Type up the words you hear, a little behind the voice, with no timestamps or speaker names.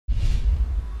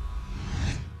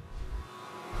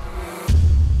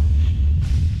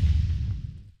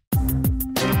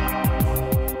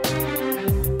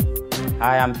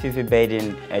Hi, I'm Fifi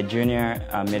Baiden, a junior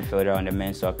midfielder on the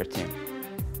men's soccer team.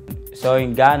 So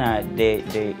in Ghana,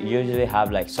 they usually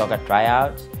have like soccer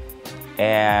tryouts,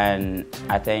 and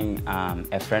I think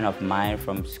a friend of mine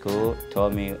from school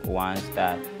told me once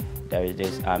that there is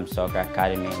this soccer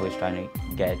academy who's trying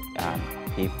to get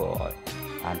people or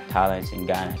talents in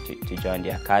Ghana to join the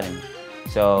academy.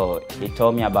 So he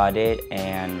told me about it,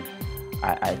 and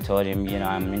I told him, you know,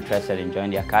 I'm interested in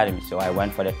joining the academy. So I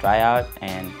went for the tryout,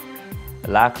 and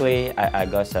luckily I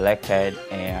got selected,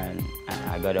 and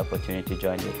I got the opportunity to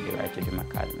join the Right to Dream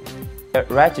Academy. The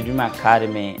Right to Dream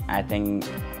Academy, I think,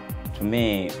 to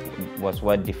me, was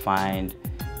what defined,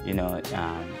 you know,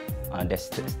 the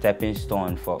stepping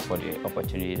stone for the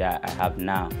opportunity that I have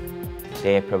now.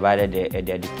 They provided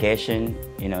the education,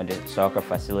 you know, the soccer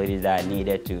facilities that I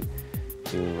needed to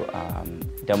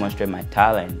demonstrate my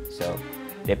talent. So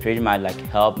they pretty much like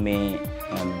helped me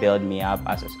and build me up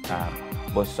as a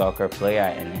both soccer player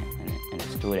and a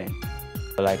student.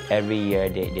 So like every year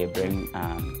they bring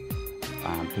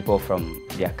people from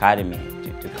the academy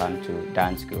to come to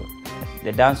dance school.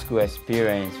 The dance school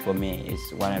experience for me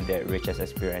is one of the richest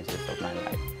experiences of my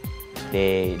life.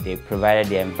 They provided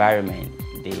the environment,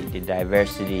 the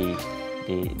diversity,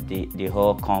 the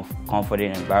whole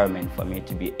comforting environment for me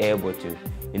to be able to,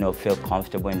 you know, feel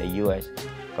comfortable in the US.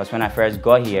 Because when I first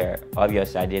got here,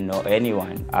 obviously I didn't know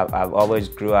anyone. I've always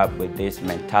grew up with this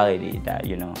mentality that,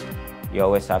 you know, you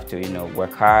always have to, you know,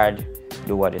 work hard,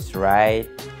 do what is right,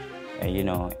 and, you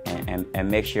know, and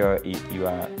make sure you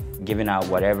are giving out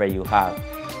whatever you have.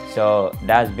 So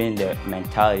that's been the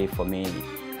mentality for me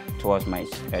towards my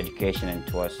education and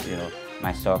towards, you know,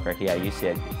 my soccer here at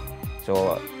UCSB.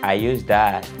 So I use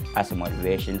that as a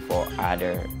motivation for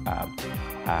other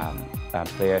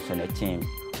players on the team.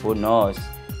 Who knows?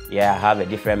 Yeah, I have a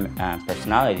different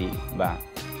personality, but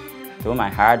through my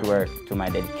hard work, through my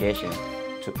dedication,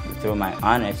 through my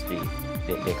honesty,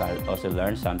 they can also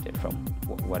learn something from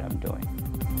what I'm doing.